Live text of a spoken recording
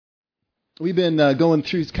We've been going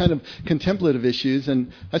through kind of contemplative issues,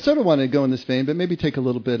 and I sort of want to go in this vein, but maybe take a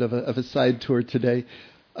little bit of a side tour today.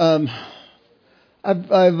 I've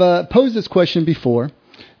posed this question before,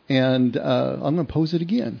 and I'm going to pose it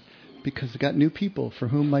again, because I've got new people for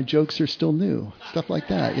whom my jokes are still new. Stuff like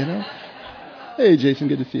that, you know? Hey, Jason,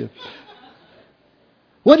 good to see you.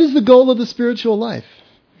 What is the goal of the spiritual life?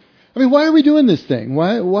 I mean, why are we doing this thing?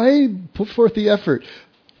 Why put forth the effort?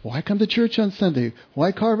 Why come to church on Sunday?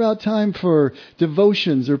 Why carve out time for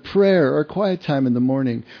devotions or prayer or quiet time in the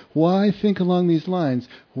morning? Why think along these lines?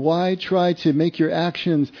 Why try to make your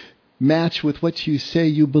actions match with what you say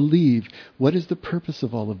you believe? What is the purpose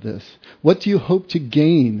of all of this? What do you hope to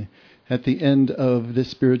gain at the end of this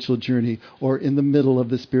spiritual journey, or in the middle of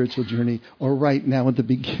the spiritual journey, or right now at the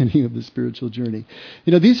beginning of the spiritual journey?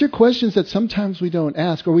 You know, these are questions that sometimes we don't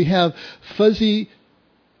ask, or we have fuzzy,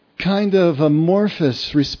 kind of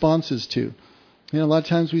amorphous responses to. You know, a lot of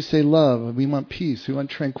times we say love, we want peace, we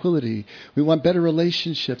want tranquility, we want better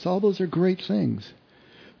relationships. All those are great things.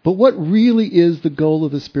 But what really is the goal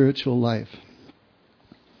of the spiritual life?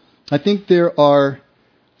 I think there are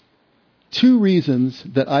two reasons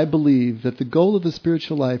that I believe that the goal of the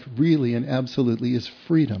spiritual life really and absolutely is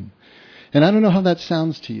freedom. And I don't know how that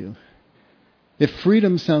sounds to you. If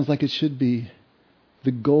freedom sounds like it should be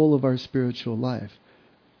the goal of our spiritual life.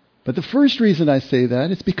 But the first reason I say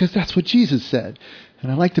that is because that's what Jesus said.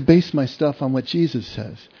 And I like to base my stuff on what Jesus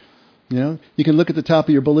says. You know, you can look at the top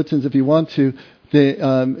of your bulletins if you want to.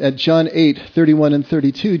 At John 8:31 and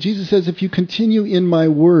 32, Jesus says, if you continue in my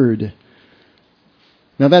word.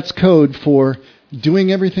 Now that's code for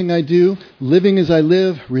doing everything I do, living as I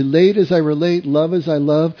live, relate as I relate, love as I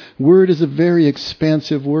love. Word is a very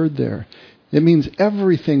expansive word there. It means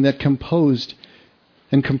everything that composed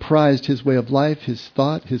and comprised his way of life, his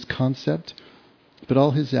thought, his concept, but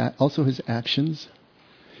also his actions.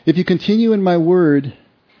 If you continue in my word,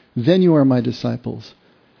 then you are my disciples.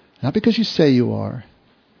 Not because you say you are,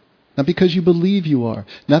 not because you believe you are,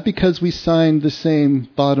 not because we signed the same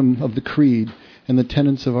bottom of the creed and the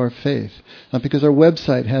tenets of our faith, not because our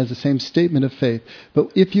website has the same statement of faith,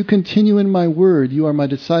 but if you continue in my word, you are my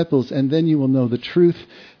disciples, and then you will know the truth,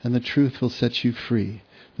 and the truth will set you free.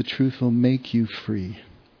 The truth will make you free.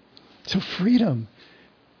 So freedom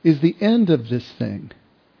is the end of this thing.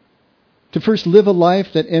 To first live a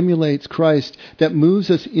life that emulates Christ, that moves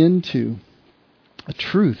us into a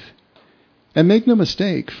truth. And make no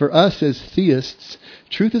mistake, for us as theists,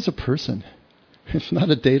 truth is a person. It's not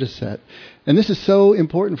a data set. And this is so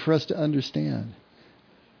important for us to understand.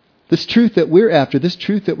 This truth that we're after, this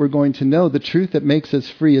truth that we're going to know, the truth that makes us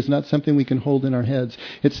free is not something we can hold in our heads.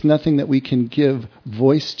 It's nothing that we can give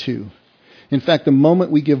voice to. In fact, the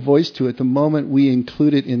moment we give voice to it, the moment we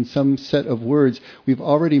include it in some set of words, we've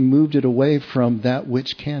already moved it away from that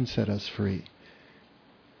which can set us free.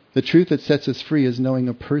 The truth that sets us free is knowing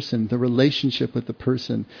a person, the relationship with the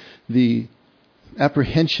person, the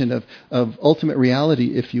apprehension of ultimate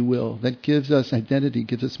reality, if you will, that gives us identity,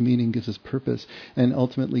 gives us meaning, gives us purpose, and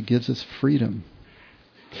ultimately gives us freedom.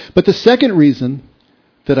 But the second reason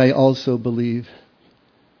that I also believe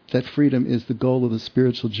that freedom is the goal of the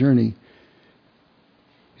spiritual journey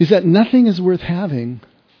is that nothing is worth having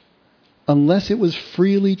unless it was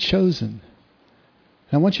freely chosen.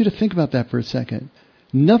 And I want you to think about that for a second.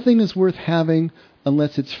 Nothing is worth having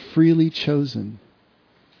unless it's freely chosen.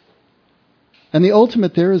 And the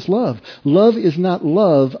ultimate there is love. Love is not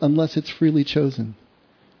love unless it's freely chosen.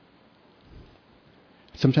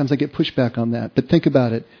 Sometimes I get pushback on that, but think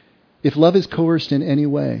about it. If love is coerced in any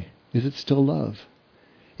way, is it still love?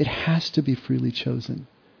 It has to be freely chosen.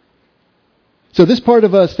 So this part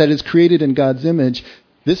of us that is created in God's image,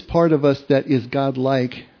 this part of us that is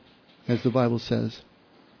God-like, as the Bible says,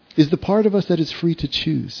 is the part of us that is free to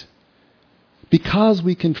choose. Because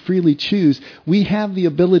we can freely choose, we have the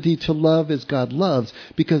ability to love as God loves,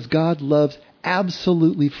 because God loves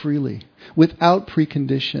absolutely freely, without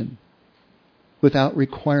precondition, without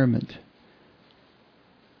requirement.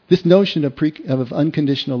 This notion of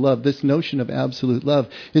unconditional love, this notion of absolute love,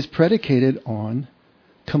 is predicated on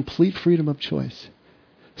complete freedom of choice.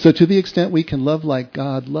 So to the extent we can love like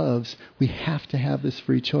God loves, we have to have this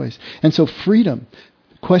free choice. And so freedom,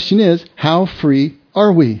 the question is, how free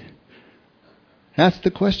are we? That's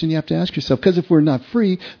the question you have to ask yourself. Because if we're not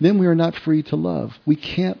free, then we are not free to love. We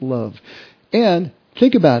can't love. And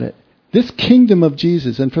think about it. This kingdom of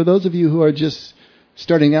Jesus, and for those of you who are just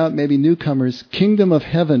starting out, maybe newcomers, kingdom of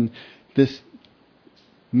heaven, this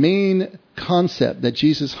main concept that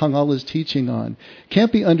Jesus hung all his teaching on,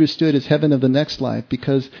 can't be understood as heaven of the next life,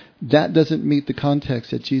 because that doesn't meet the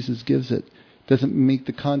context that Jesus gives it. doesn't meet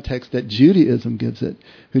the context that Judaism gives it,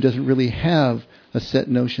 who doesn't really have a set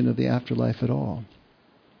notion of the afterlife at all.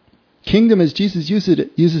 Kingdom, as Jesus uses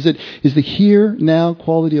it, is the here, now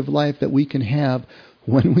quality of life that we can have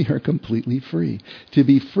when we are completely free. To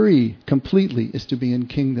be free completely is to be in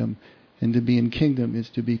kingdom, and to be in kingdom is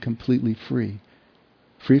to be completely free.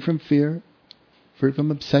 Free from fear, free from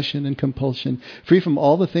obsession and compulsion, free from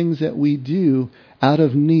all the things that we do out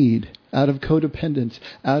of need, out of codependence,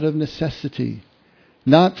 out of necessity.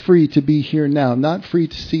 Not free to be here now, not free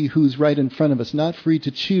to see who's right in front of us, not free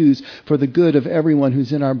to choose for the good of everyone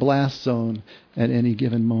who's in our blast zone at any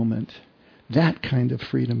given moment. That kind of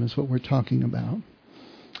freedom is what we're talking about.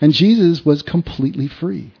 And Jesus was completely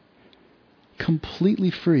free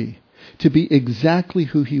to be exactly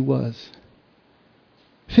who he was.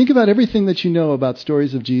 Think about everything that you know about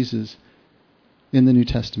stories of Jesus in the New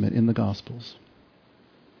Testament, in the Gospels.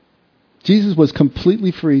 Jesus was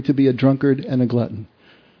completely free to be a drunkard and a glutton,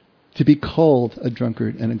 to be called a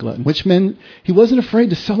drunkard and a glutton, which meant he wasn't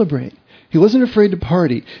afraid to celebrate. He wasn't afraid to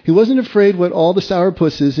party. He wasn't afraid what all the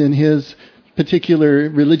sourpusses in his particular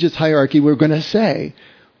religious hierarchy were going to say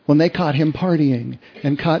when they caught him partying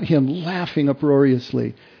and caught him laughing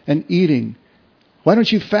uproariously and eating. Why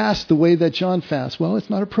don't you fast the way that John fasts? Well, it's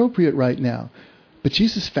not appropriate right now. But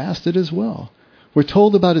Jesus fasted as well. We're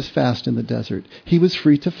told about his fast in the desert. He was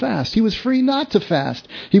free to fast. He was free not to fast.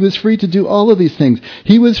 He was free to do all of these things.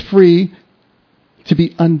 He was free to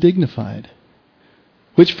be undignified,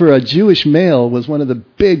 which for a Jewish male was one of the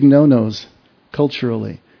big no-nos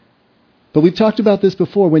culturally. But we've talked about this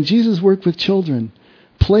before. When Jesus worked with children,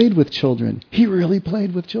 played with children, he really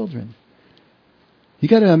played with children. You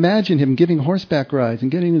got to imagine him giving horseback rides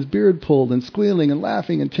and getting his beard pulled and squealing and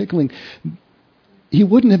laughing and tickling. He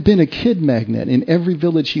wouldn't have been a kid magnet in every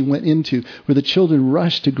village he went into where the children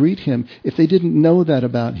rushed to greet him if they didn't know that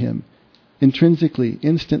about him intrinsically,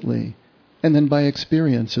 instantly, and then by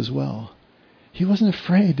experience as well. He wasn't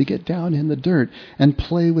afraid to get down in the dirt and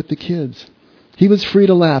play with the kids. He was free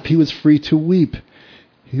to laugh. He was free to weep.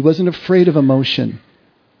 He wasn't afraid of emotion.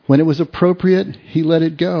 When it was appropriate, he let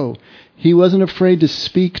it go. He wasn't afraid to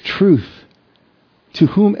speak truth to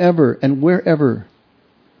whomever and wherever.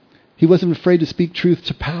 He wasn't afraid to speak truth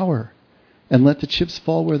to power and let the chips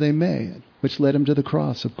fall where they may, which led him to the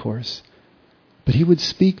cross, of course. But he would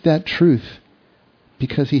speak that truth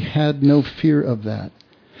because he had no fear of that.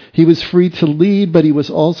 He was free to lead, but he was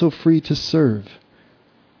also free to serve.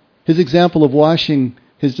 His example of washing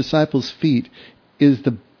his disciples' feet is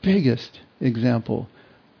the biggest example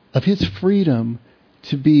of his freedom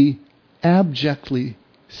to be abjectly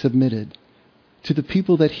submitted to the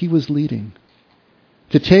people that he was leading.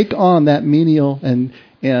 To take on that menial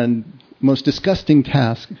and most disgusting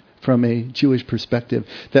task from a Jewish perspective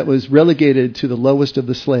that was relegated to the lowest of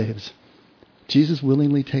the slaves. Jesus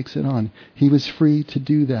willingly takes it on. He was free to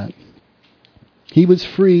do that. He was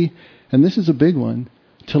free, and this is a big one,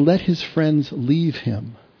 to let his friends leave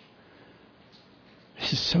him.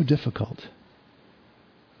 This is so difficult.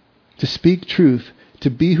 To speak truth, to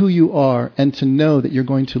be who you are, and to know that you're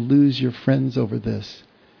going to lose your friends over this.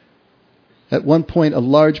 At one point, a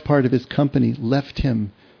large part of his company left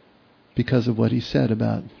him because of what he said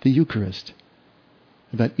about the Eucharist,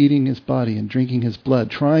 about eating his body and drinking his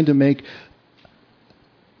blood, trying to make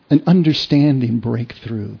an understanding break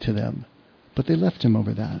through to them. But they left him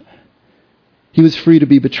over that. He was free to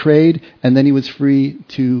be betrayed, and then he was free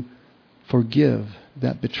to forgive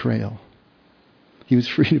that betrayal. He was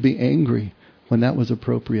free to be angry when that was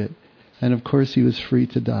appropriate. And of course, he was free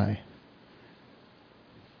to die.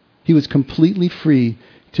 He was completely free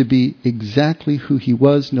to be exactly who he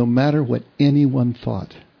was, no matter what anyone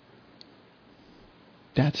thought.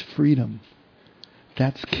 That's freedom.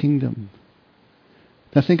 That's kingdom.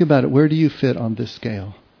 Now think about it. Where do you fit on this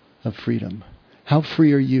scale of freedom? How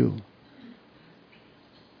free are you?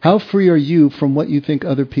 How free are you from what you think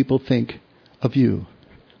other people think of you?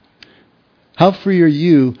 How free are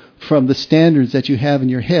you from the standards that you have in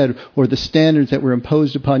your head, or the standards that were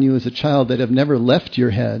imposed upon you as a child that have never left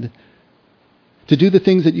your head, to do the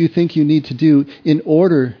things that you think you need to do in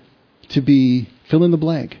order to be fill in the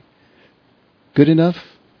blank? Good enough?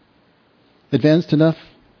 Advanced enough?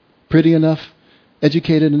 Pretty enough?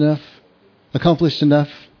 Educated enough? Accomplished enough?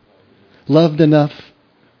 Loved enough?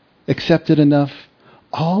 Accepted enough?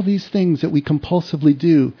 All these things that we compulsively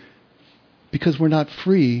do because we're not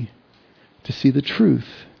free to see the truth.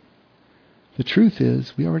 The truth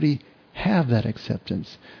is, we already have that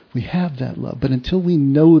acceptance. We have that love. But until we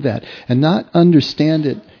know that and not understand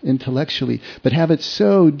it intellectually, but have it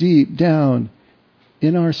so deep down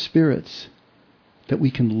in our spirits that we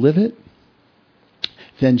can live it,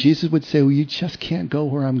 then Jesus would say, well, you just can't go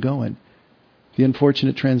where I'm going. The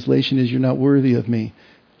unfortunate translation is, you're not worthy of me.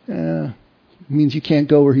 It means you can't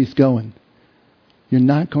go where he's going. You're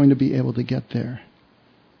not going to be able to get there.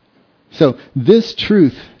 So this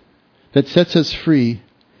truth that sets us free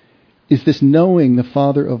is this knowing the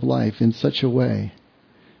Father of life in such a way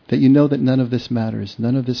that you know that none of this matters,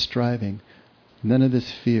 none of this striving, none of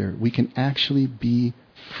this fear. We can actually be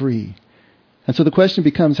free. And so the question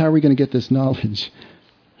becomes, how are we going to get this knowledge?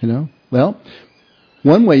 Well,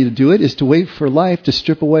 one way to do it is to wait for life to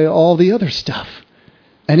strip away all the other stuff.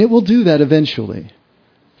 And it will do that eventually.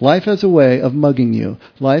 Life has a way of mugging you.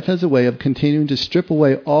 Life has a way of continuing to strip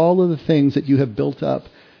away all of the things that you have built up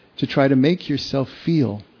to try to make yourself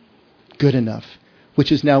feel good enough,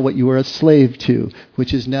 which is now what you are a slave to,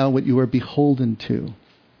 which is now what you are beholden to.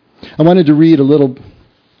 I wanted to read a little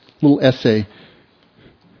essay.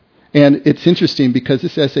 And it's interesting because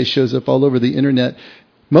this essay shows up all over the internet,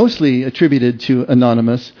 mostly attributed to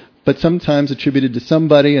Anonymous, but sometimes attributed to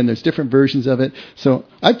somebody, and there's different versions of it. So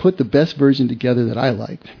I put the best version together that I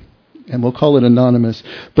liked, and we'll call it Anonymous.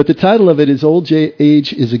 But the title of it is Old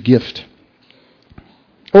Age is a Gift.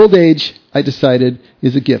 Old age, I decided,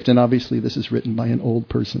 is a gift, and obviously this is written by an old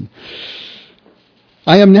person.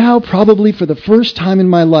 I am now probably for the first time in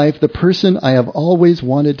my life the person I have always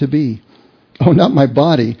wanted to be. Oh, not my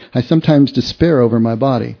body. I sometimes despair over my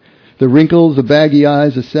body. The wrinkles, the baggy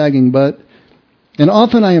eyes, the sagging butt. And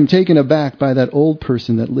often I am taken aback by that old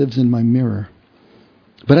person that lives in my mirror.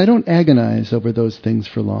 But I don't agonize over those things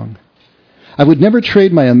for long. I would never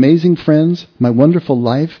trade my amazing friends, my wonderful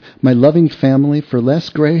life, my loving family for less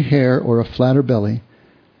gray hair or a flatter belly.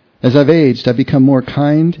 As I've aged, I've become more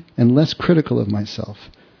kind and less critical of myself.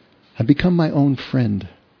 I've become my own friend.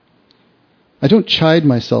 I don't chide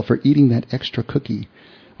myself for eating that extra cookie,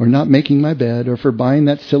 or not making my bed, or for buying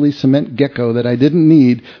that silly cement gecko that I didn't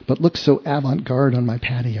need but looks so avant-garde on my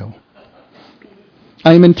patio.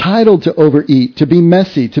 I am entitled to overeat, to be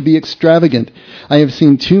messy, to be extravagant. I have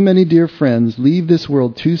seen too many dear friends leave this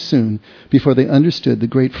world too soon before they understood the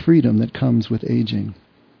great freedom that comes with aging.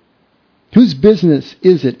 Whose business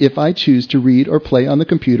is it if I choose to read or play on the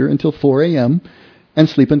computer until 4 a.m. and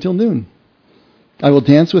sleep until noon? I will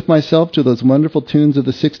dance with myself to those wonderful tunes of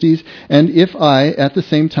the 60s, and if I, at the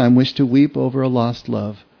same time, wish to weep over a lost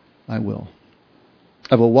love, I will.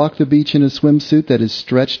 I will walk the beach in a swimsuit that is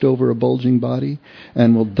stretched over a bulging body,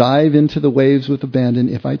 and will dive into the waves with abandon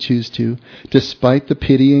if I choose to, despite the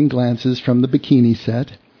pitying glances from the bikini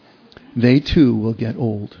set. They too will get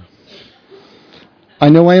old. I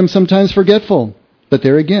know I am sometimes forgetful, but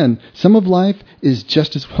there again, some of life is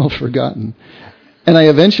just as well forgotten. And I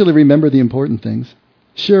eventually remember the important things.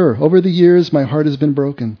 Sure, over the years, my heart has been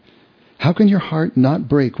broken. How can your heart not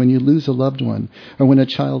break when you lose a loved one, or when a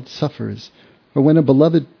child suffers, or when a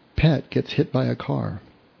beloved pet gets hit by a car?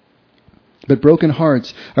 But broken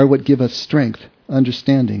hearts are what give us strength,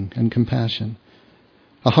 understanding, and compassion.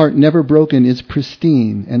 A heart never broken is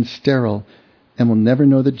pristine and sterile, and will never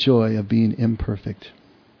know the joy of being imperfect.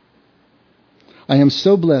 I am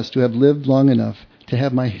so blessed to have lived long enough to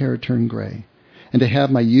have my hair turn gray, and to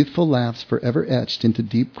have my youthful laughs forever etched into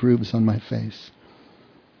deep grooves on my face.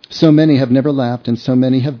 So many have never laughed, and so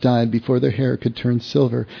many have died before their hair could turn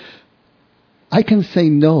silver. I can say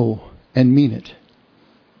no and mean it.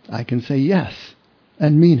 I can say yes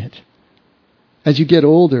and mean it. As you get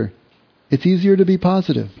older, it's easier to be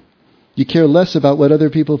positive. You care less about what other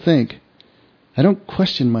people think. I don't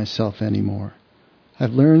question myself anymore.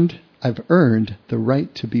 I've earned the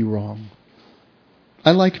right to be wrong.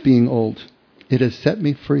 I like being old. It has set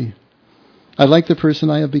me free. I like the person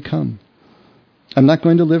I have become. I'm not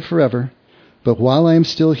going to live forever, but while I am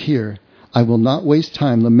still here, I will not waste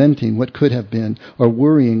time lamenting what could have been or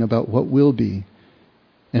worrying about what will be.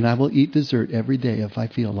 And I will eat dessert every day if I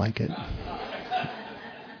feel like it.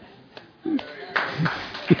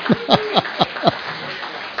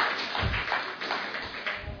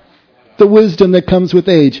 The wisdom that comes with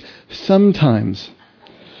age, sometimes.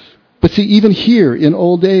 But see, even here in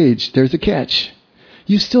old age, there's a catch.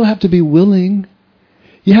 You still have to be willing.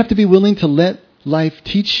 You have to be willing to let life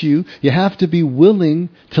teach you. You have to be willing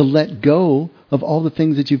to let go of all the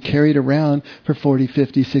things that you've carried around for 40,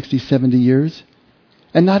 50, 60, 70 years.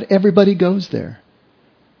 And not everybody goes there.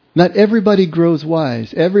 Not everybody grows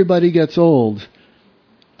wise. Everybody gets old.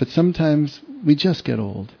 But sometimes we just get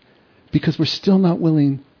old because we're still not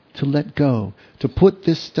willing to let go, to put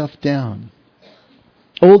this stuff down.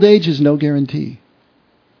 Old age is no guarantee,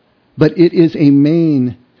 but it is a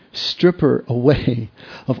main stripper away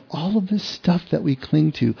of all of this stuff that we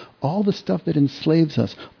cling to, all the stuff that enslaves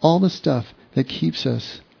us, all the stuff that keeps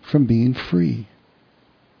us from being free.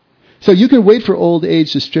 So you can wait for old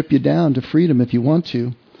age to strip you down to freedom if you want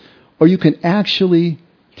to, or you can actually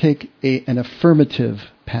take an affirmative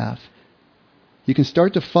path. You can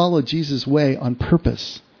start to follow Jesus' way on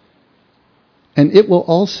purpose. And it will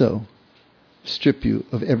also strip you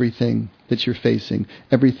of everything that you're facing,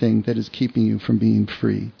 everything that is keeping you from being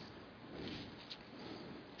free.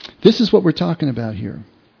 This is what we're talking about here.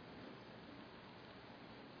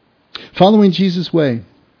 Following Jesus' way,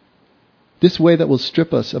 this way that will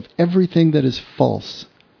strip us of everything that is false.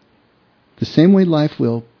 The same way life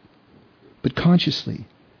will, but consciously,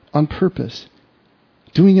 on purpose.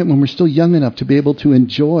 Doing it when we're still young enough to be able to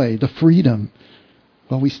enjoy the freedom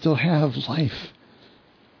while we still have life.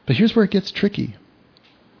 But here's where it gets tricky.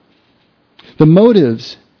 The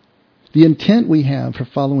motives, the intent we have for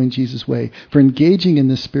following Jesus' way, for engaging in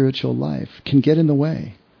this spiritual life, can get in the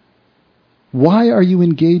way. Why are you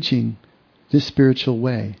engaging this spiritual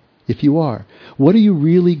way? If you are, what are you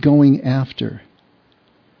really going after?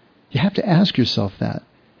 You have to ask yourself that,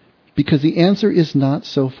 because the answer is not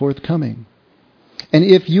so forthcoming. And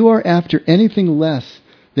if you are after anything less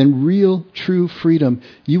than real, true freedom,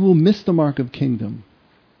 you will miss the mark of kingdom.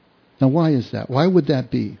 Now, why is that? Why would that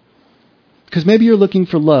be? Because maybe you're looking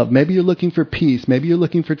for love. Maybe you're looking for peace. Maybe you're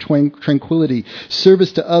looking for tranquility,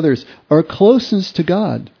 service to others, or a closeness to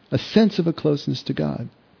God, a sense of a closeness to God,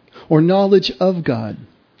 or knowledge of God.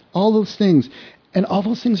 All those things. And all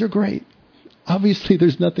those things are great. Obviously,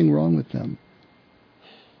 there's nothing wrong with them.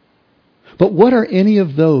 But what are any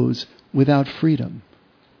of those without freedom?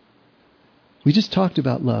 We just talked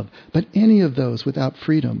about love, but any of those without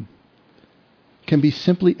freedom can be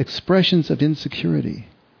simply expressions of insecurity,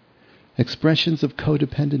 expressions of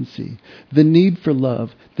codependency, the need for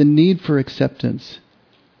love, the need for acceptance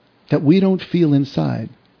that we don't feel inside.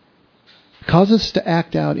 Causes us to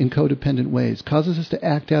act out in codependent ways, causes us to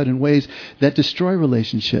act out in ways that destroy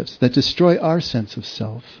relationships, that destroy our sense of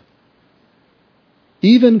self.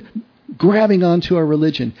 Even grabbing onto our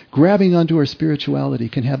religion, grabbing onto our spirituality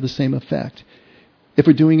can have the same effect. If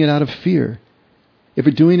we're doing it out of fear, if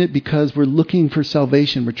we're doing it because we're looking for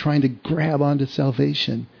salvation, we're trying to grab onto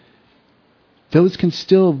salvation, those can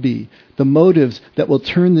still be the motives that will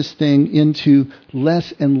turn this thing into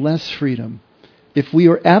less and less freedom. If we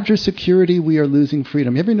are after security, we are losing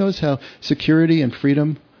freedom. You ever notice how security and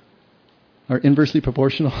freedom are inversely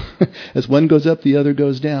proportional? As one goes up, the other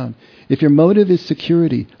goes down. If your motive is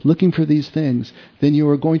security, looking for these things, then you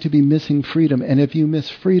are going to be missing freedom. And if you miss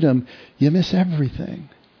freedom, you miss everything.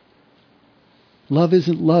 Love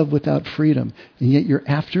isn't love without freedom, and yet you're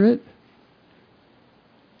after it.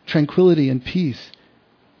 Tranquility and peace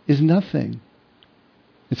is nothing.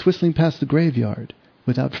 It's whistling past the graveyard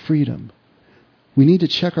without freedom. We need to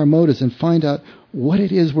check our motives and find out what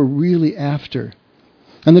it is we're really after.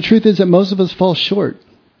 And the truth is that most of us fall short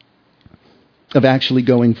of actually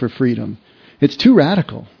going for freedom. It's too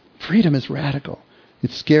radical. Freedom is radical.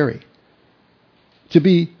 It's scary. To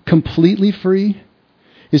be completely free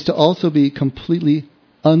is to also be completely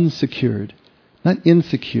unsecured. Not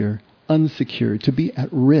insecure, unsecured. To be at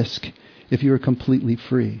risk if you are completely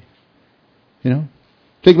free. You know?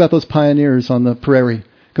 Think about those pioneers on the prairie.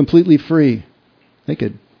 Completely free. They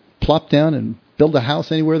could plop down and build a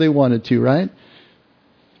house anywhere they wanted to, right?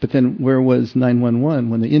 But then where was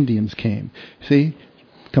 911 when the Indians came? See?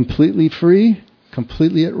 Completely free,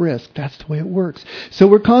 completely at risk. That's the way it works. So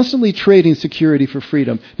we're constantly trading security for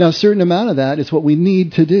freedom. Now, a certain amount of that is what we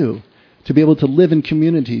need to do to be able to live in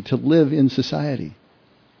community, to live in society.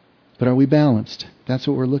 But are we balanced? That's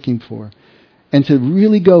what we're looking for. And to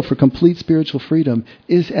really go for complete spiritual freedom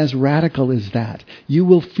is as radical as that. You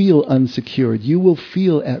will feel unsecured. You will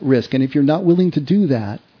feel at risk. And if you're not willing to do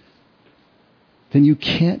that, then you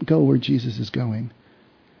can't go where Jesus is going.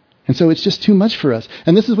 And so it's just too much for us.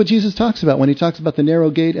 And this is what Jesus talks about when he talks about the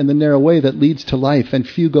narrow gate and the narrow way that leads to life, and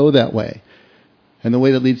few go that way. And the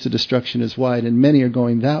way that leads to destruction is wide, and many are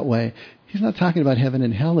going that way. He's not talking about heaven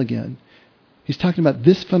and hell again. He's talking about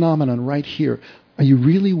this phenomenon right here. Are you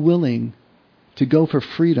really willing to go for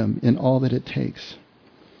freedom in all that it takes?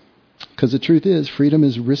 Because the truth is, freedom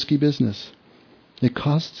is risky business. It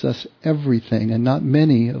costs us everything, and not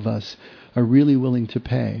many of us are really willing to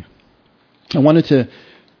pay. I wanted to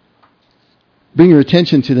bring your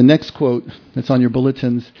attention to the next quote that's on your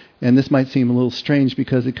bulletins, and this might seem a little strange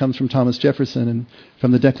because it comes from Thomas Jefferson and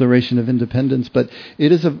from the Declaration of Independence, but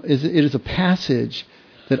it is a passage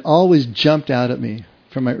that always jumped out at me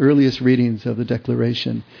from my earliest readings of the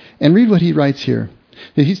Declaration. And read what he writes here.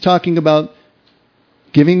 He's talking about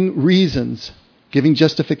giving reasons, giving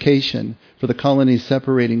justification for the colonies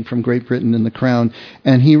separating from Great Britain and the Crown.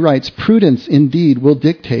 And he writes, "Prudence indeed will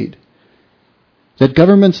dictate that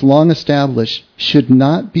governments long established should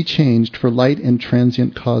not be changed for light and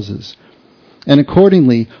transient causes. And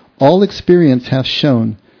accordingly, all experience hath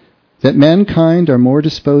shown that mankind are more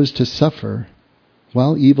disposed to suffer,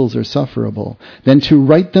 while evils are sufferable, than to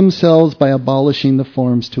right themselves by abolishing the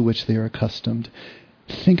forms to which they are accustomed.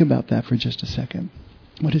 Think about that for just a second.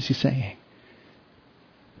 What is he saying?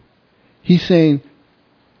 He's saying,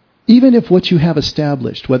 even if what you have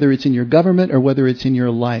established, whether it's in your government or whether it's in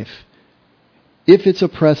your life, if it's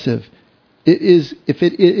oppressive, if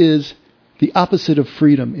it is the opposite of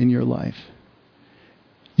freedom in your life,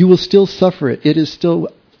 you will still suffer it. It is still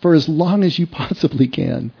for as long as you possibly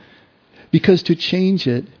can. Because to change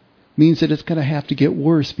it means that it's going to have to get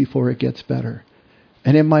worse before it gets better.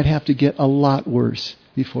 And it might have to get a lot worse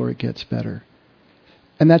before it gets better.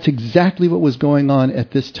 And that's exactly what was going on at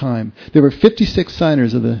this time. There were 56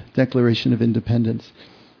 signers of the Declaration of Independence.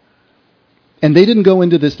 And they didn't go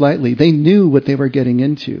into this lightly. They knew what they were getting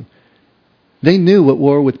into. They knew what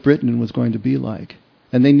war with Britain was going to be like.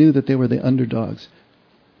 And they knew that they were the underdogs.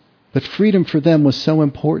 But freedom for them was so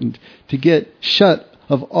important. To get shut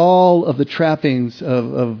of all of the trappings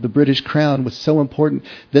of the British Crown was so important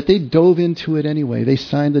that they dove into it anyway. They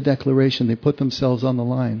signed the Declaration. They put themselves on the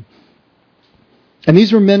line. And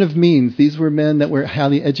these were men of means. These were men that were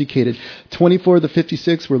highly educated. 24 of the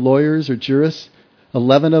 56 were lawyers or jurists.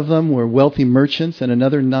 11 of them were wealthy merchants, and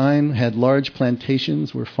another 9 had large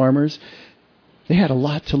plantations, were farmers. They had a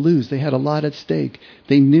lot to lose. They had a lot at stake.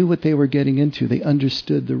 They knew what they were getting into. They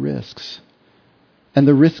understood the risks. And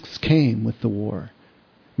the risks came with the war.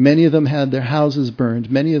 Many of them had their houses burned.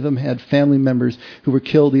 Many of them had family members who were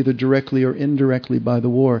killed either directly or indirectly by the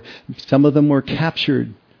war. Some of them were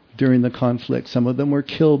captured during the conflict. Some of them were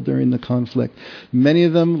killed during the conflict. Many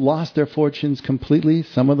of them lost their fortunes completely.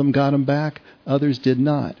 Some of them got them back. Others did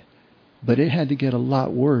not. But it had to get a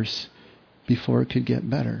lot worse before it could get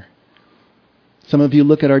better. Some of you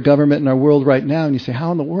look at our government and our world right now and you say,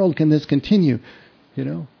 how in the world can this continue?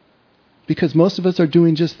 Because most of us are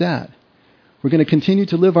doing just that. We're going to continue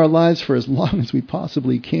to live our lives for as long as we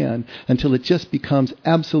possibly can until it just becomes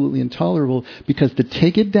absolutely intolerable, because to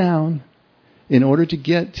take it down in order to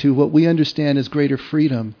get to what we understand as greater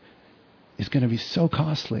freedom is going to be so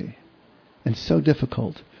costly and so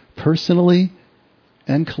difficult, personally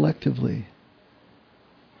and collectively.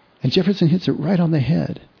 And Jefferson hits it right on the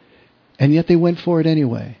head. And yet they went for it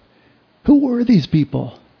anyway. Who were these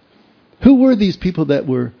people? Who were these people that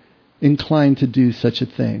were inclined to do such a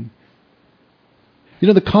thing?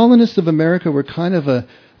 The colonists of America were kind of a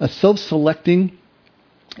self-selecting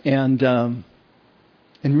and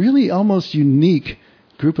really almost unique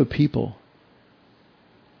group of people.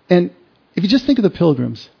 And if you just think of the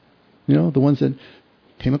Pilgrims, the ones that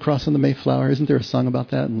came across on the Mayflower, isn't there a song about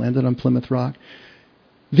that, and landed on Plymouth Rock?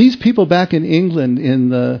 These people back in England in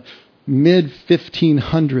the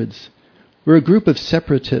mid-1500s were a group of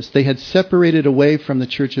separatists. They had separated away from the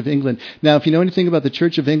Church of England. Now, if you know anything about the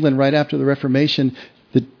Church of England, right after the Reformation,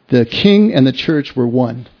 the king and the church were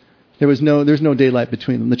one. There's no daylight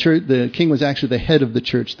between them. The king was actually the head of the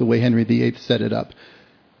church, the way Henry VIII set it up.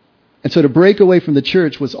 And so to break away from the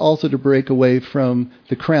church was also to break away from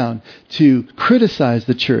the crown. To criticize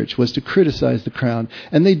the church was to criticize the crown.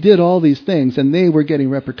 And they did all these things, and they were getting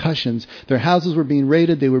repercussions. Their houses were being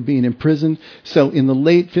raided. They were being imprisoned. So in the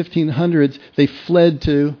late 1500s, they fled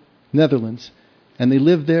to Netherlands. And they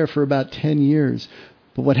lived there for about 10 years.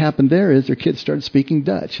 But what happened there is their kids started speaking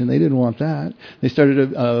Dutch, and they didn't want that. They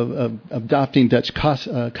started adopting Dutch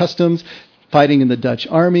customs, fighting in the Dutch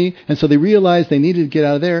army, and so they realized they needed to get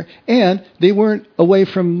out of there, and they weren't away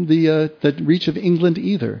from the reach of England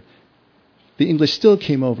either. The English still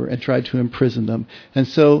came over and tried to imprison them, and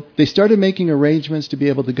so they started making arrangements to be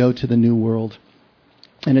able to go to the New World.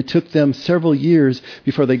 And it took them several years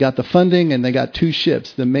before they got the funding, and they got 2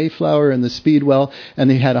 ships, the Mayflower and the Speedwell, and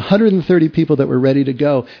they had 130 people that were ready to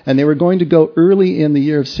go, and they were going to go early in the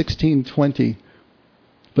year of 1620.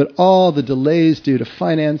 But all the delays due to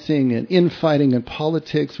financing and infighting and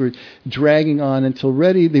politics were dragging on until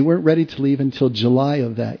they weren't ready to leave until July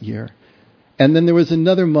of that year. And then there was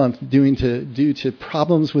another month due to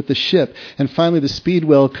problems with the ship. And finally the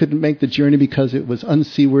Speedwell couldn't make the journey because it was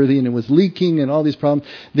unseaworthy and it was leaking and all these problems.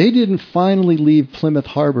 They didn't finally leave Plymouth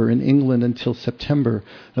Harbor in England until September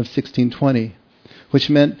of 1620, which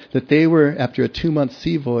meant that they were, after a 2-month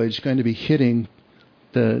sea voyage, going to be hitting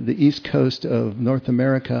the east coast of North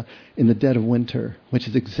America in the dead of winter, which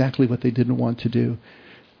is exactly what they didn't want to do.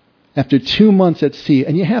 After 2 months at sea,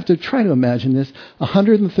 and you have to try to imagine this,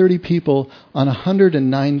 130 people on a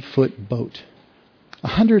 109-foot boat.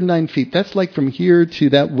 109 feet. That's like from here to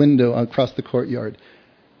that window across the courtyard.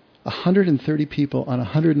 130 people on a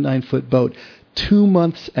 109-foot boat, 2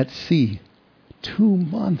 months at sea. 2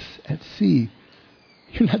 months at sea.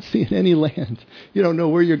 You're not seeing any land. You don't know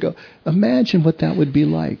where you're going. Imagine what that would be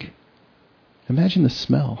like. Imagine the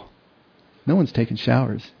smell. No one's taking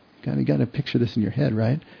showers. You got to picture this in your head,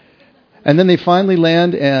 right? And then they finally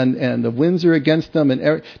land, and the winds are against them,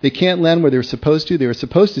 and they can't land where they were supposed to. They were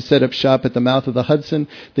supposed to set up shop at the mouth of the Hudson.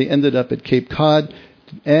 They ended up at Cape Cod.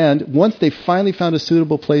 And once they finally found a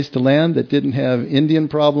suitable place to land that didn't have Indian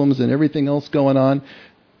problems and everything else going on,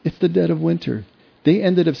 it's the dead of winter. They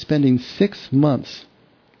ended up spending 6 months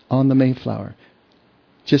on the Mayflower,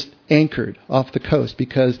 just anchored off the coast,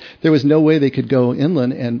 because there was no way they could go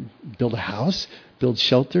inland and build a house, build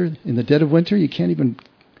shelter. In the dead of winter, you can't even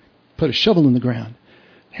put a shovel in the ground.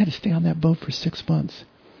 They had to stay on that boat for 6 months.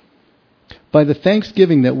 By the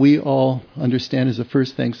Thanksgiving that we all understand as the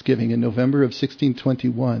first Thanksgiving in November of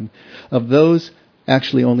 1621, of those,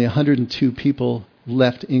 actually only 102 people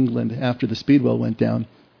left England after the Speedwell went down.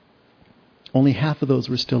 Only half of those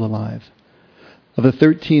were still alive. Of the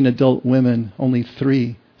 13 adult women, only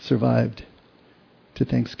 3 survived to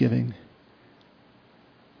Thanksgiving.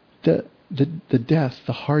 The death,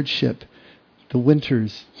 the hardship, the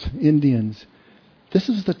winters, Indians. This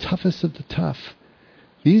is the toughest of the tough.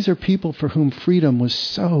 These are people for whom freedom was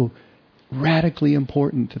so radically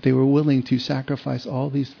important that they were willing to sacrifice all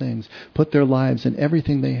these things, put their lives and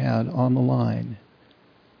everything they had on the line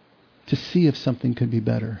to see if something could be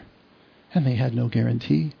better. And they had no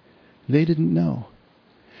guarantee. They didn't know.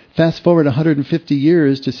 Fast forward 150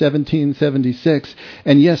 years to 1776,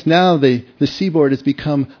 and yes, now the seaboard has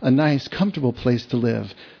become a nice, comfortable place to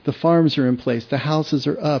live. The farms are in place, the houses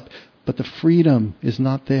are up, but the freedom is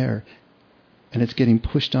not there. And it's getting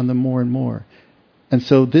pushed on them more and more. And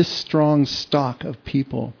so this strong stock of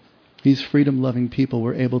people, these freedom-loving people,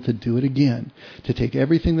 were able to do it again, to take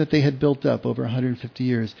everything that they had built up over 150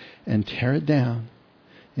 years and tear it down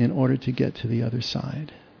in order to get to the other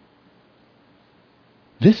side.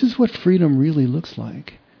 This is what freedom really looks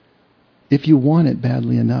like, if you want it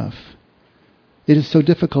badly enough. It is so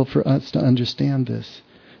difficult for us to understand this.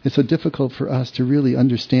 It's so difficult for us to really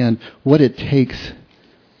understand what it takes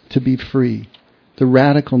to be free. The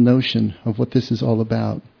radical notion of what this is all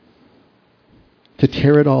about. To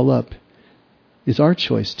tear it all up is our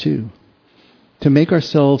choice too. To make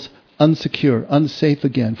ourselves unsecure, unsafe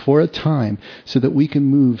again for a time so that we can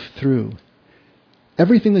move through.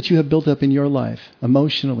 Everything that you have built up in your life,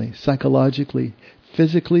 emotionally, psychologically,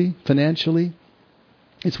 physically, financially,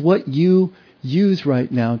 it's what you use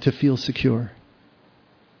right now to feel secure.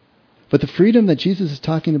 But the freedom that Jesus is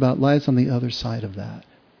talking about lies on the other side of that.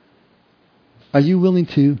 Are you willing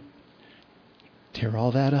to tear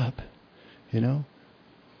all that up?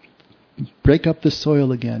 Break up the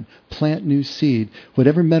soil again. Plant new seed.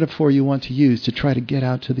 Whatever metaphor you want to use to try to get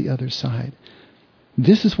out to the other side.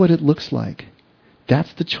 This is what it looks like.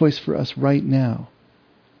 That's the choice for us right now.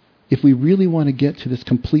 If we really want to get to this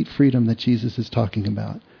complete freedom that Jesus is talking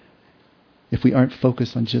about. If we aren't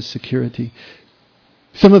focused on just security.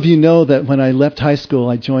 Some of you know that when I left high school,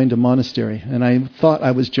 I joined a monastery, and I thought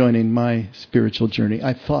I was joining my spiritual journey.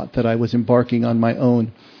 I thought that I was embarking on my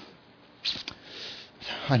own,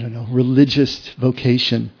 religious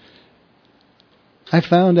vocation. I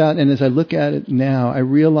found out, and as I look at it now, I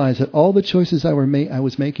realize that all the choices I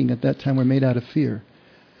was making at that time were made out of fear.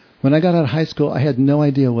 When I got out of high school, I had no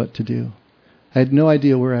idea what to do. I had no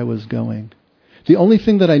idea where I was going. The only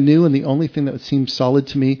thing that I knew and the only thing that seemed solid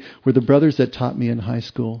to me were the brothers that taught me in high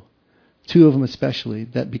school. 2 of them especially,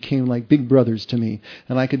 that became like big brothers to me.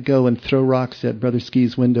 And I could go and throw rocks at Brother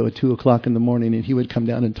Ski's window at 2 o'clock in the morning, and he would come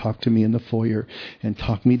down and talk to me in the foyer and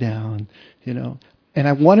talk me down, And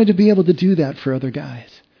I wanted to be able to do that for other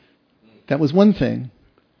guys. That was one thing.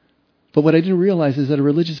 But what I didn't realize is that a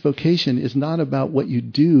religious vocation is not about what you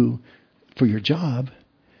do for your job.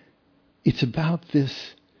 It's about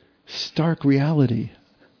this stark reality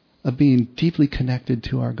of being deeply connected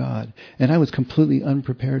to our God. And I was completely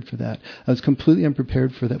unprepared for that. I was completely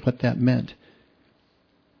unprepared for that, what that meant.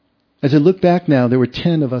 As I look back now, there were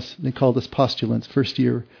 10 of us, they called us postulants, first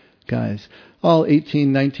year guys. All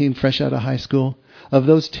 18, 19, fresh out of high school. Of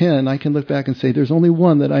those 10, I can look back and say there's only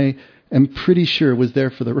one that I am pretty sure was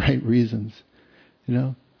there for the right reasons.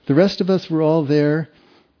 The rest of us were all there,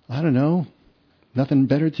 nothing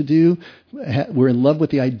better to do. We're in love with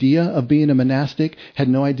the idea of being a monastic. Had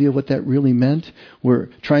no idea what that really meant. We're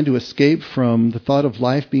trying to escape from the thought of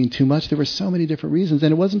life being too much. There were so many different reasons.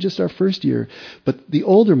 And it wasn't just our first year, but the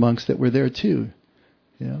older monks that were there too.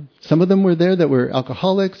 Yeah. Some of them were there that were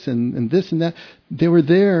alcoholics and this and that. They were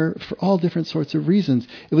there for all different sorts of reasons.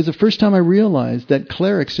 It was the first time I realized that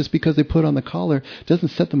clerics, just because they put on the collar, doesn't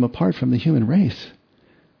set them apart from the human race.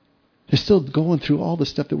 They're still going through all the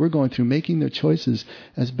stuff that we're going through, making their choices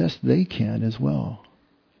as best they can as well.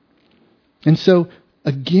 And so,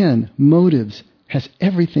 again, motives has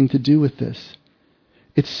everything to do with this.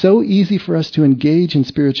 It's so easy for us to engage in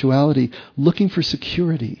spirituality looking for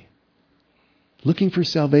security, looking for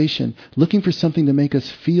salvation, looking for something to make us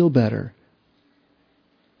feel better,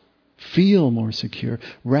 feel more secure,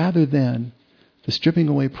 rather than the stripping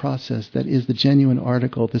away process that is the genuine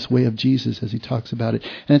article, this way of Jesus as he talks about it.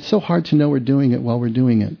 And it's so hard to know we're doing it while we're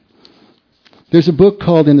doing it. There's a book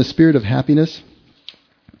called In the Spirit of Happiness,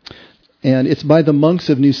 and it's by the monks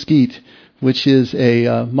of New Skeet, which is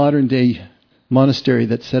a modern-day monastery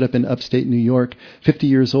that's set up in upstate New York, 50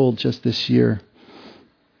 years old just this year.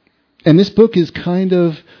 And this book is kind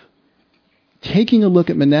of taking a look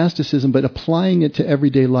at monasticism, but applying it to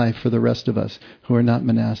everyday life for the rest of us who are not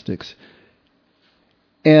monastics.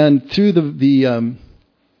 And through the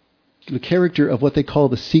character of what they call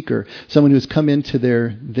the seeker, someone who's come into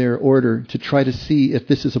their order to try to see if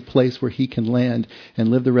this is a place where he can land and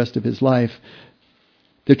live the rest of his life,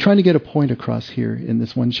 they're trying to get a point across here in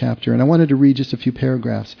this one chapter. And I wanted to read just a few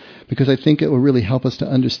paragraphs because I think it will really help us to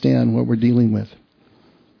understand what we're dealing with.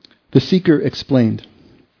 The seeker explained,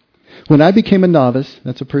 "When I became a novice,"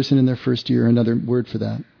 that's a person in their first year, another word for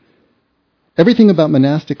that, "everything about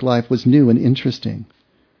monastic life was new and interesting.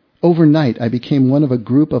 Overnight, I became one of a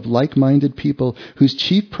group of like-minded people whose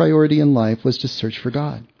chief priority in life was to search for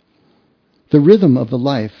God. The rhythm of the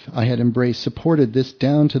life I had embraced supported this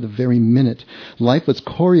down to the very minute. Life was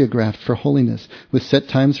choreographed for holiness, with set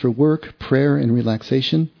times for work, prayer, and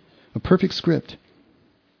relaxation. A perfect script.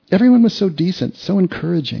 Everyone was so decent, so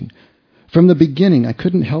encouraging. From the beginning, I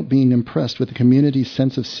couldn't help being impressed with the community's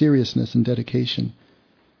sense of seriousness and dedication."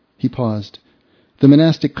 He paused. "The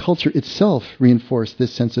monastic culture itself reinforced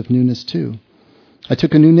this sense of newness too. I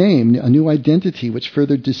took a new name, a new identity, which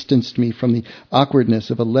further distanced me from the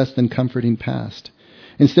awkwardness of a less than comforting past.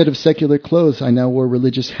 Instead of secular clothes, I now wore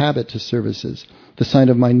religious habit to services, the sign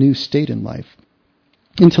of my new state in life.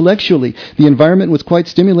 Intellectually, the environment was quite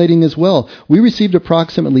stimulating as well. We received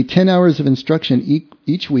approximately 10 hours of instruction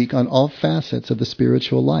each week on all facets of the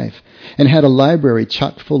spiritual life, and had a library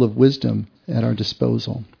chock full of wisdom at our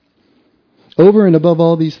disposal. Over and above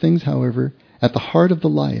all these things, however, at the heart of the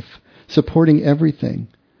life, supporting everything,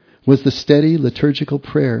 was the steady liturgical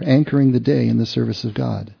prayer anchoring the day in the service of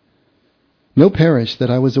God. No parish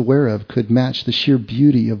that I was aware of could match the sheer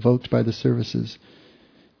beauty evoked by the services.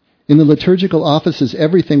 In the liturgical offices,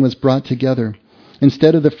 everything was brought together.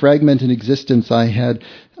 Instead of the fragmented existence I had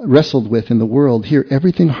wrestled with in the world, here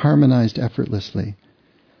everything harmonized effortlessly.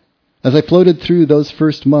 As I floated through those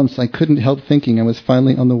first months, I couldn't help thinking I was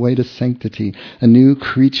finally on the way to sanctity, a new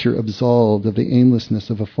creature absolved of the aimlessness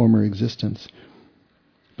of a former existence.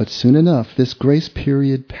 But soon enough, this grace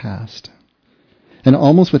period passed. And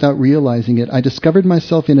almost without realizing it, I discovered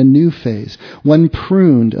myself in a new phase, one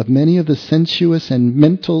pruned of many of the sensuous and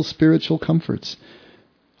mental spiritual comforts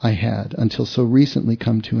I had until so recently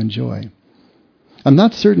come to enjoy. I'm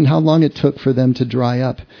not certain how long it took for them to dry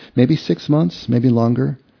up, maybe 6 months, maybe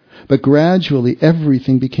longer. But gradually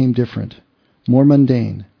everything became different, more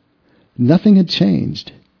mundane. Nothing had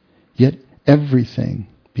changed, yet everything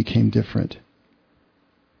became different.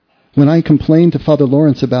 When I complained to Father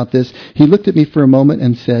Lawrence about this, he looked at me for a moment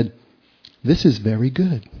and said, "This is very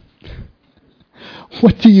good."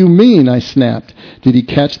 "What do you mean?" I snapped. Did he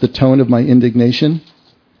catch the tone of my indignation?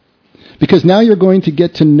 "Because now you're going to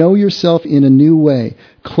get to know yourself in a new way,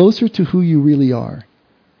 closer to who you really are."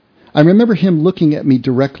 I remember him looking at me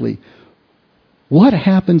directly. "What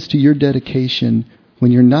happens to your dedication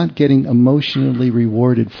when you're not getting emotionally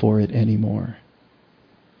rewarded for it anymore?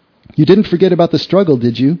 You didn't forget about the struggle,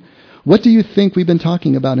 did you? What do you think we've been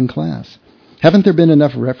talking about in class? Haven't there been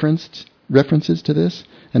enough references to this?"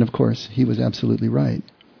 And of course, he was absolutely right.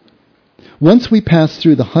 Once we pass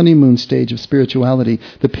through the honeymoon stage of spirituality,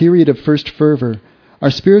 the period of first fervor, our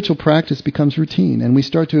spiritual practice becomes routine, and we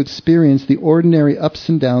start to experience the ordinary ups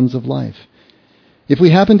and downs of life. If we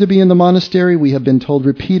happen to be in the monastery, we have been told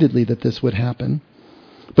repeatedly that this would happen.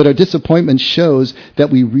 But our disappointment shows that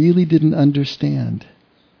we really didn't understand.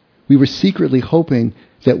 We were secretly hoping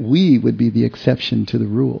that we would be the exception to the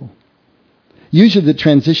rule. Usually the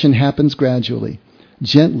transition happens gradually,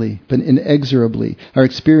 gently, but inexorably. Our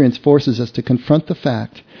experience forces us to confront the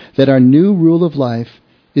fact that our new rule of life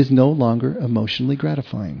is no longer emotionally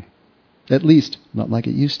gratifying. At least, not like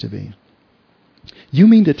it used to be. You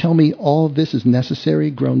mean to tell me all of this is necessary,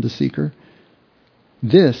 groaned the seeker.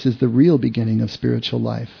 This is the real beginning of spiritual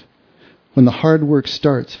life. When the hard work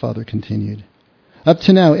starts, Father continued. Up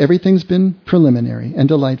to now, everything's been preliminary and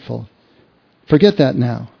delightful. Forget that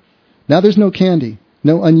now. Now there's no candy,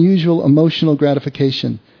 no unusual emotional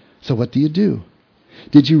gratification. So what do?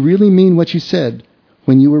 Did you really mean what you said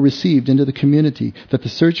when you were received into the community, that the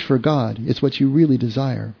search for God is what you really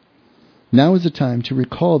desire? Now is the time to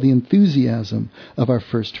recall the enthusiasm of our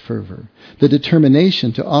first fervor, the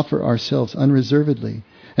determination to offer ourselves unreservedly,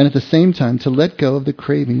 and at the same time to let go of the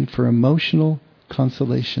craving for emotional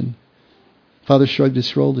consolation. Father shrugged his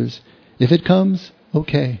shoulders. If it comes,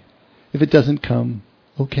 okay. If it doesn't come,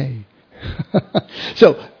 okay.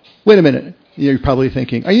 So, wait a minute. You're probably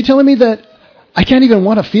thinking, are you telling me that I can't even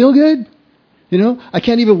want to feel good? I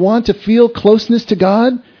can't even want to feel closeness to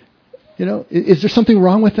God? Is there something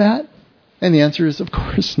wrong with that? And the answer is, of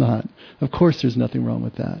course not. Of course there's nothing wrong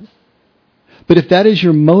with that. But if that is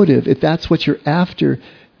your motive, if that's what you're after,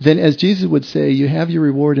 then as Jesus would say, you have your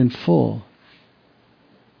reward in full.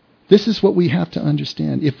 This is what we have to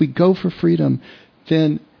understand. If we go for freedom,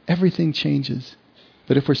 then everything changes.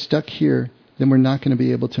 But if we're stuck here, then we're not going to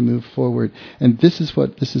be able to move forward. And this is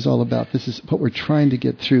what this is all about. This is what we're trying to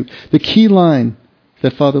get through. The key line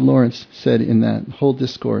that Father Lawrence said in that whole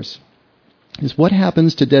discourse is, what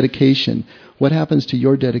happens to dedication? What happens to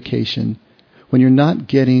your dedication when you're not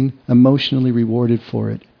getting emotionally rewarded for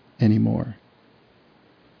it anymore?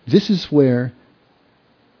 This is where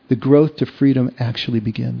the growth to freedom actually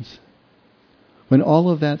begins. When all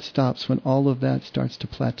of that stops, when all of that starts to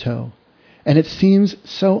plateau. And it seems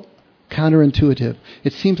so counterintuitive.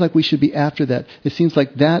 It seems like we should be after that. It seems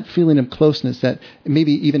like that feeling of closeness, that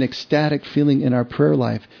maybe even ecstatic feeling in our prayer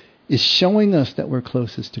life, is showing us that we're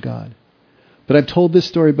closest to God. But I've told this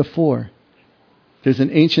story before. There's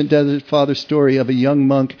an ancient Desert Father story of a young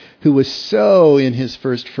monk who was so in his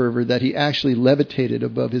first fervor that he actually levitated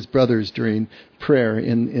above his brothers during prayer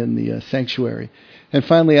in the sanctuary. And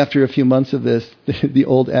finally, after a few months of this, the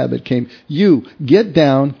old abbot came, "You, get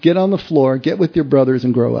down, get on the floor, get with your brothers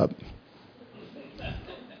and grow up."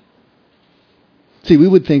 See, we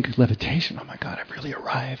would think levitation, oh my God, I've really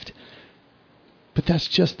arrived. But that's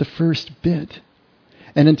just the first bit.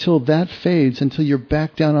 And until that fades, until you're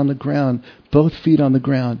back down on the ground, both feet on the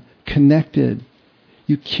ground, connected,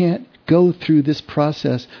 you can't go through this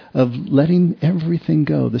process of letting everything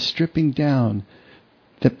go, the stripping down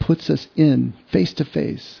that puts us in face to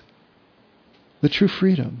face with true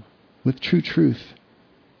freedom, with true truth.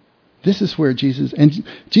 This is where Jesus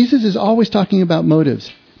is always talking about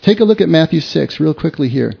motives. Take a look at Matthew 6 real quickly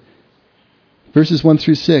here. Verses 1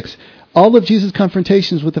 through 6. All of Jesus'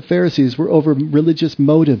 confrontations with the Pharisees were over religious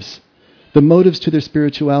motives, the motives to their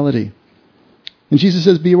spirituality. And Jesus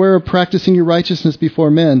says, beware of practicing your righteousness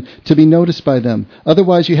before men to be noticed by them.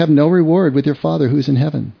 Otherwise you have no reward with your Father who is in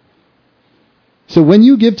heaven. So when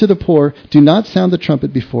you give to the poor, do not sound the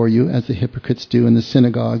trumpet before you, as the hypocrites do in the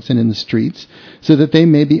synagogues and in the streets, so that they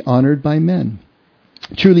may be honored by men.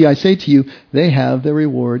 Truly I say to you, they have their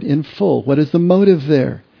reward in full. What is the motive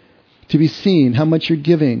there? To be seen, how much you're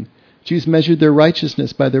giving. Jews measured their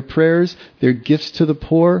righteousness by their prayers, their gifts to the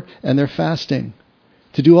poor, and their fasting.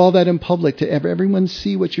 To do all that in public, to everyone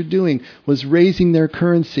see what you're doing, was raising their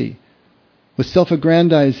currency, was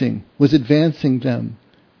self-aggrandizing, was advancing them.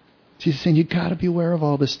 Jesus is saying, you've got to be aware of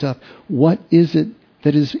all this stuff. What is it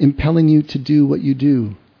that is impelling you to do what you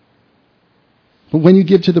do? But when you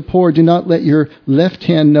give to the poor, do not let your left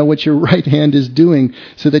hand know what your right hand is doing,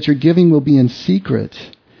 so that your giving will be in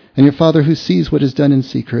secret. And your Father who sees what is done in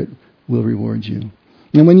secret will reward you.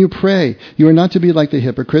 And when you pray, you are not to be like the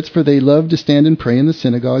hypocrites, for they love to stand and pray in the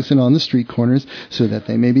synagogues and on the street corners, so that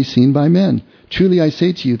they may be seen by men. Truly I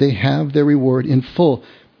say to you, they have their reward in full.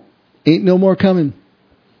 Ain't no more coming.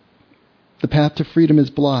 The path to freedom is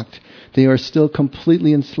blocked. They are still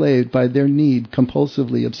completely enslaved by their need,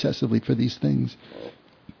 compulsively, obsessively, for these things.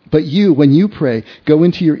 But you, when you pray, go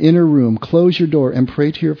into your inner room, close your door, and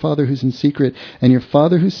pray to your Father who's in secret, and your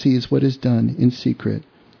Father who sees what is done in secret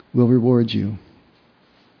will reward you.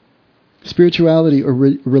 Spirituality or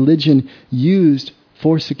religion used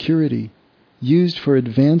for security, used for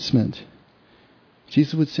advancement.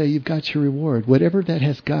 Jesus would say, you've got your reward. Whatever that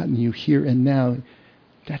has gotten you here and now,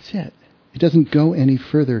 that's it. It doesn't go any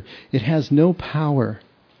further. It has no power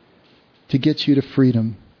to get you to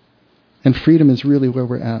freedom. And freedom is really where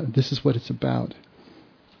we're at. This is what it's about.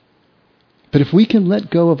 But if we can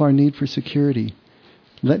let go of our need for security,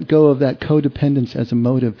 let go of that codependence as a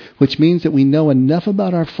motive, which means that we know enough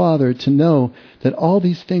about our Father to know that all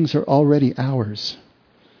these things are already ours.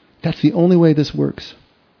 That's the only way this works.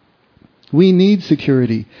 We need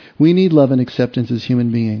security. We need love and acceptance as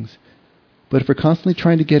human beings. But if we're constantly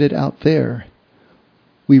trying to get it out there,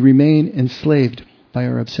 we remain enslaved by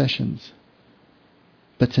our obsessions.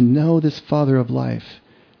 But to know this Father of life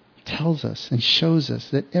tells us and shows us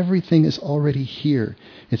that everything is already here.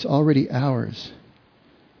 It's already ours.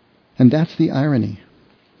 And that's the irony.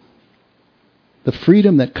 The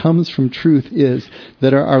freedom that comes from truth is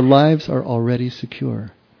that our lives are already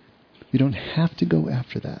secure. We don't have to go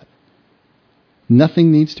after that.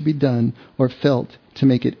 Nothing needs to be done or felt to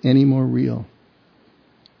make it any more real.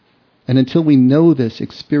 And until we know this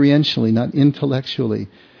experientially, not intellectually,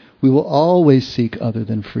 we will always seek other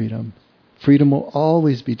than freedom. Freedom will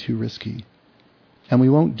always be too risky. And we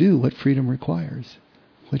won't do what freedom requires,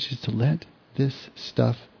 which is to let this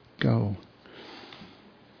stuff go.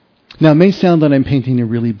 Now, it may sound that I'm painting a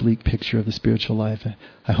really bleak picture of the spiritual life.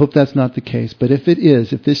 I hope that's not the case. But if it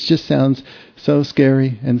is, if this just sounds so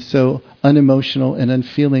scary and so unemotional and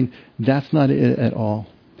unfeeling, that's not it at all.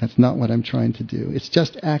 That's not what I'm trying to do. It's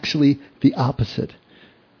just actually the opposite.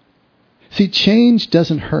 See, change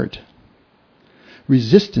doesn't hurt.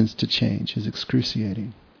 Resistance to change is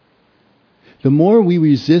excruciating. The more we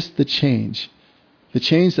resist the change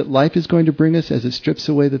that life is going to bring us as it strips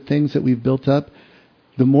away the things that we've built up,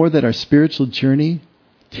 the more that our spiritual journey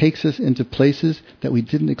takes us into places that we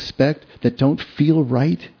didn't expect, that don't feel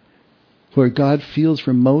right, where God feels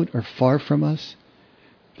remote or far from us.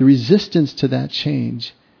 The resistance to that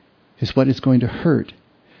change is what is going to hurt.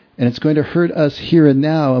 And it's going to hurt us here and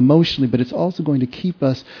now emotionally, but it's also going to keep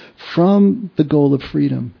us from the goal of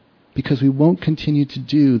freedom, because we won't continue to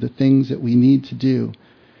do the things that we need to do.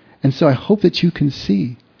 And so I hope that you can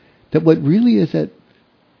see that what really is at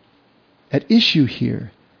issue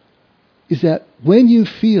here is that when you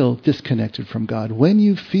feel disconnected from God, when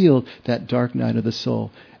you feel that dark night of the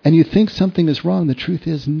soul, and you think something is wrong, the truth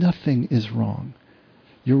is nothing is wrong.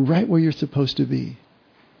 You're right where you're supposed to be.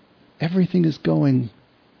 Everything is going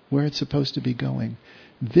where it's supposed to be going.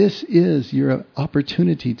 This is your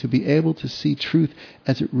opportunity to be able to see truth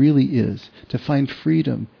as it really is, to find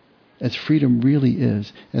freedom as freedom really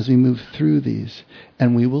is, as we move through these,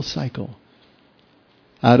 and we will cycle.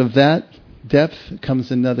 Out of that depth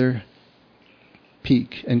comes another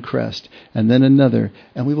peak and crest, and then another,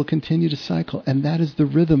 and we will continue to cycle. And that is the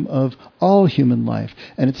rhythm of all human life,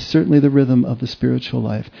 and it's certainly the rhythm of the spiritual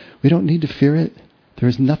life. We don't need to fear it. There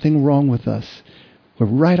is nothing wrong with us. We're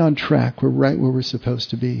right on track. We're right where we're supposed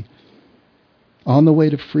to be. On the way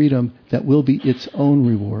to freedom that will be its own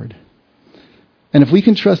reward. And if we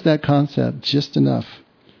can trust that concept just enough,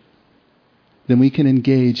 then we can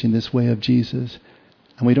engage in this way of Jesus.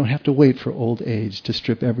 And we don't have to wait for old age to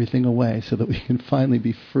strip everything away so that we can finally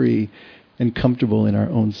be free and comfortable in our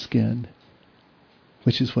own skin.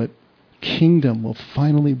 Which is what kingdom will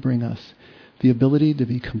finally bring us. The ability to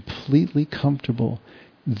be completely comfortable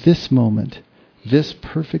this moment, this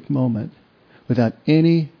perfect moment, without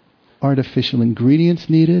any artificial ingredients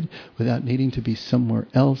needed, without needing to be somewhere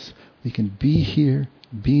else. We can be here,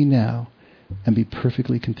 be now, and be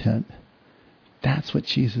perfectly content. That's what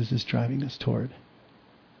Jesus is driving us toward.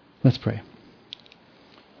 Let's pray.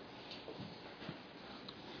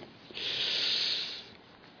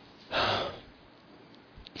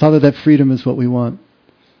 Father, that freedom is what we want.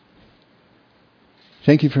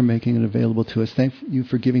 Thank you for making it available to us. Thank you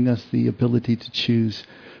for giving us the ability to choose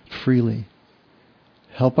freely.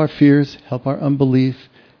 Help our fears, help our unbelief,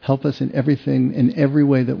 help us in everything, in every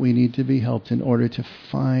way that we need to be helped in order to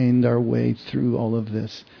find our way through all of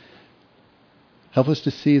this. Help us to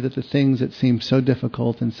see that the things that seem so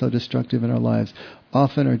difficult and so destructive in our lives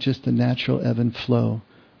often are just the natural ebb and flow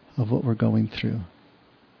of what we're going through.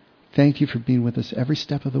 Thank you for being with us every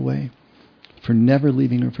step of the way, for never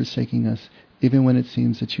leaving or forsaking us, even when it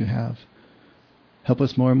seems that you have. Help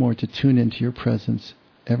us more and more to tune into your presence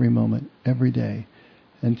every moment, every day,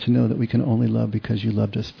 and to know that we can only love because you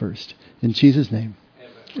loved us first. In Jesus' name,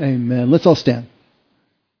 amen. Let's all stand.